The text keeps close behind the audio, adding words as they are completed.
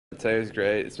Today was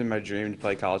great. It's been my dream to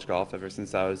play college golf ever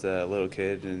since I was a little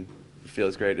kid, and it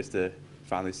feels great just to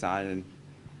finally sign and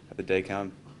have the day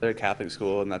come. They're a Catholic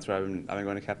school, and that's where I've been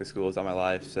going to Catholic schools all my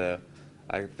life, so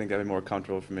I think that'd be more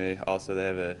comfortable for me. Also, they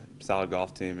have a solid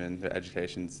golf team, and their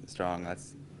education's strong.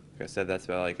 That's, like I said, that's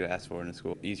what I could ask for in a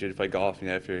school. Easier to play golf,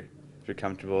 if you're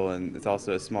comfortable, and it's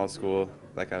also a small school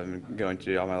like I've been going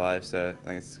to all my life, so I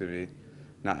think it's going to be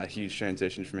not a huge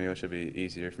transition for me, which will be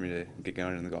easier for me to get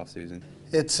going in the golf season.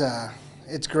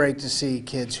 It's great to see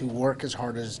kids who work as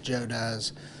hard as Joe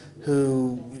does,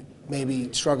 who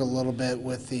maybe struggle a little bit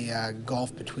with the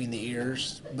golf between the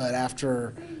ears, but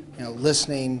after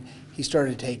listening, he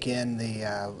started to take in the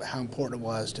how important it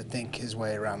was to think his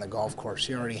way around the golf course.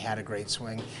 He already had a great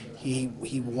swing.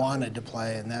 He wanted to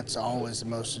play, and that's always the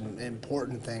most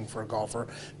important thing for a golfer.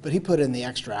 But he put in the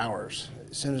extra hours.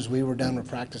 As soon as we were done with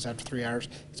practice after 3 hours,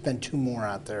 he spent 2 more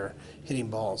out there hitting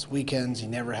balls. Weekends, he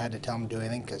never had to tell him to do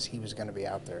anything because he was going to be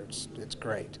out there. It's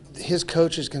great. His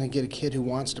coach is going to get a kid who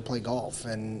wants to play golf,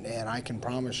 and I can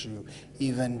promise you,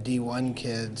 even D1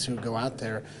 kids who go out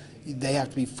there, they have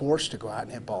to be forced to go out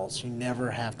and hit balls. You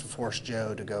never have to force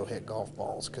Joe to go hit golf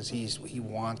balls because he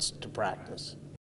wants to practice.